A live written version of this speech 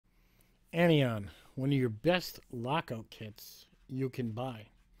Anyyion, one of your best lockout kits you can buy.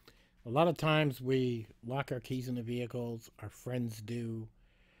 A lot of times we lock our keys in the vehicles, our friends do,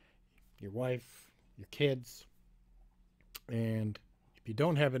 your wife, your kids, and if you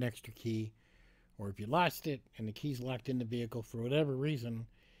don't have an extra key, or if you lost it and the key's locked in the vehicle for whatever reason,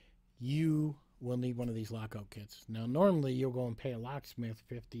 you will need one of these lockout kits. Now, normally you'll go and pay a locksmith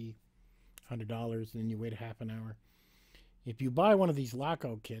 $50, $100, and then you wait a half an hour. If you buy one of these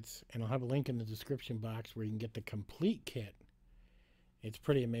lockout kits, and I'll have a link in the description box where you can get the complete kit, it's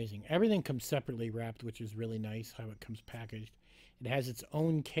pretty amazing. Everything comes separately wrapped, which is really nice how it comes packaged. It has its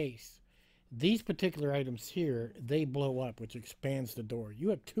own case. These particular items here, they blow up, which expands the door. You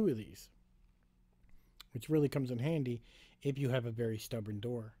have two of these, which really comes in handy if you have a very stubborn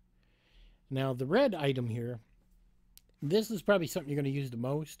door. Now, the red item here, this is probably something you're going to use the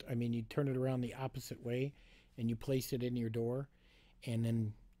most. I mean, you turn it around the opposite way and you place it in your door, and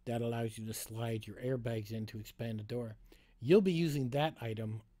then that allows you to slide your airbags in to expand the door. You'll be using that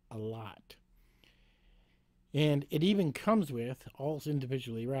item a lot. And it even comes with, all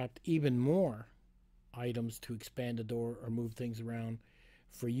individually wrapped, even more items to expand the door or move things around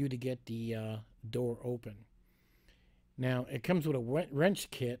for you to get the door open. Now, it comes with a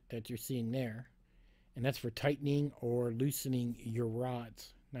wrench kit that you're seeing there, and that's for tightening or loosening your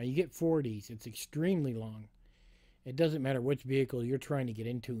rods. Now, you get 4 of these. It's extremely long. It doesn't matter which vehicle you're trying to get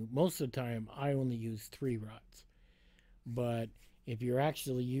into. Most of the time, I only use 3 rods. But if you're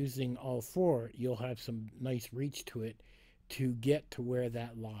actually using all 4, you'll have some nice reach to it to get to where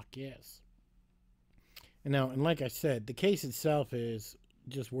that lock is. And like I said, the case itself is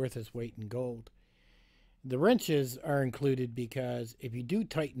just worth its weight in gold. The wrenches are included because if you do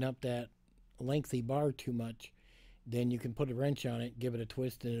tighten up that lengthy bar too much, then you can put a wrench on it, give it a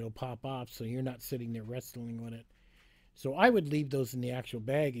twist, and it'll pop off, so you're not sitting there wrestling with it. So I would leave those in the actual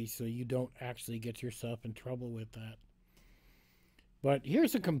baggie so you don't actually get yourself in trouble with that. But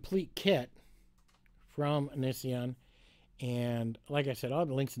here's a complete kit from Anyyion, and like I said, I'll have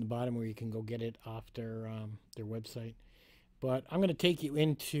the links in the bottom where you can go get it off their website. But I'm going to take you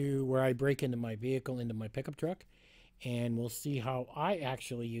into where I break into my vehicle, into my pickup truck, and we'll see how I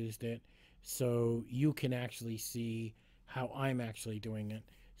actually used it so you can actually see how I'm actually doing it.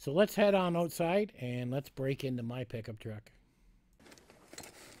 So let's head on outside and let's break into my pickup truck.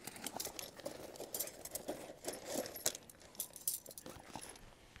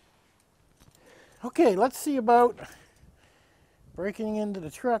 Okay, let's see about breaking into the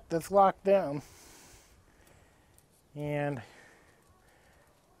truck that's locked down. And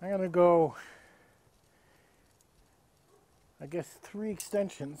I'm going to go, I guess, 3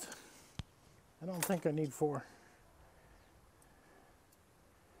 extensions. I don't think I need 4.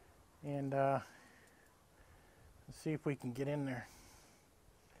 And let's see if we can get in there.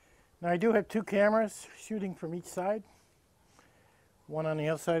 Now, I do have 2 cameras shooting from each side. One on the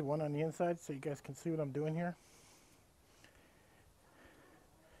outside, one on the inside, so you guys can see what I'm doing here.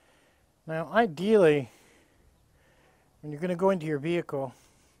 Now, ideally, when you're going to go into your vehicle,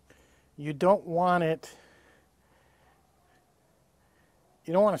 you don't want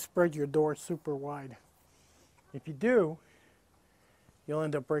to spread your door super wide. If you do, you'll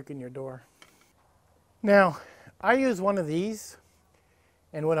end up breaking your door. Now, I use one of these,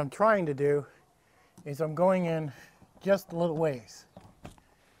 and what I'm trying to do is I'm going in just a little ways.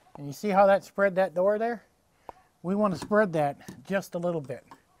 And you see how that spread that door there? We want to spread that just a little bit.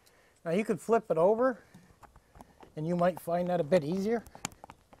 Now, you could flip it over, and you might find that a bit easier,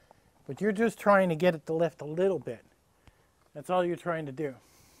 but you're just trying to get it to lift a little bit. That's all you're trying to do.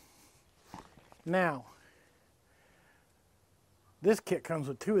 Now, this kit comes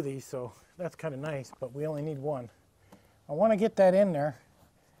with 2 of these, so that's kind of nice, but we only need 1. I want to get that in there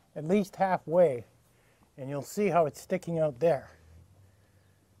at least halfway, and you'll see how it's sticking out there.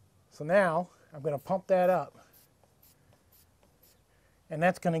 So now, I'm going to pump that up, and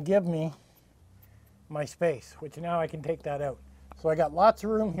that's going to give me my space, which now I can take that out. So I got lots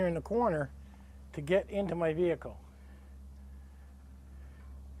of room here in the corner to get into my vehicle.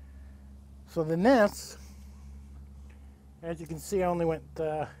 So the this, as you can see, I only went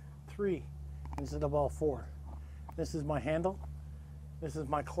 3 instead of all 4. This is my handle. This is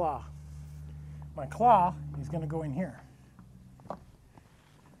my claw. My claw is going to go in here.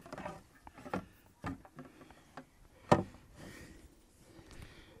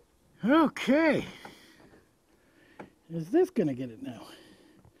 Okay. Is this going to get it now?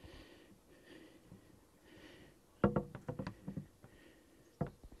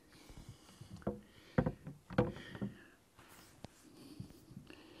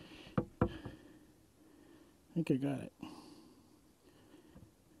 I think I got it.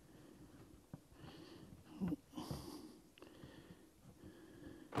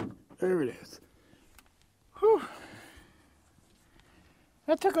 There it is. Whew.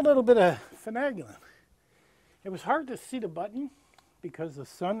 That took a little bit of finagling. It was hard to see the button because the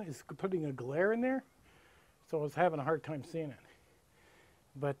sun is putting a glare in there, so I was having a hard time seeing it.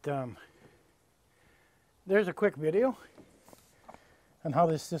 But there's a quick video on how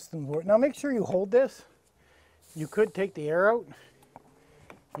this system works. Now make sure you hold this. You could take the air out,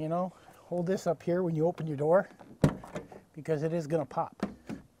 you know, hold this up here when you open your door because it is going to pop.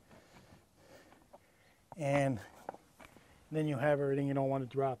 And then you have everything, you don't want it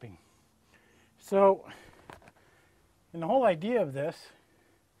dropping. So, and the whole idea of this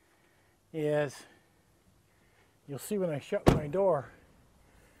is, you'll see when I shut my door,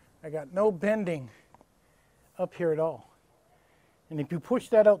 I got no bending up here at all. And if you push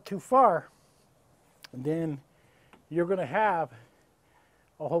that out too far, then you're going to have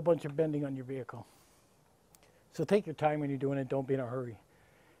a whole bunch of bending on your vehicle. So take your time when you're doing it, don't be in a hurry.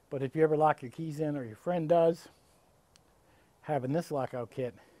 But if you ever lock your keys in, or your friend does, having this lockout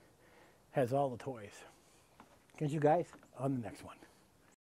kit has all the toys. Catch you guys on the next one.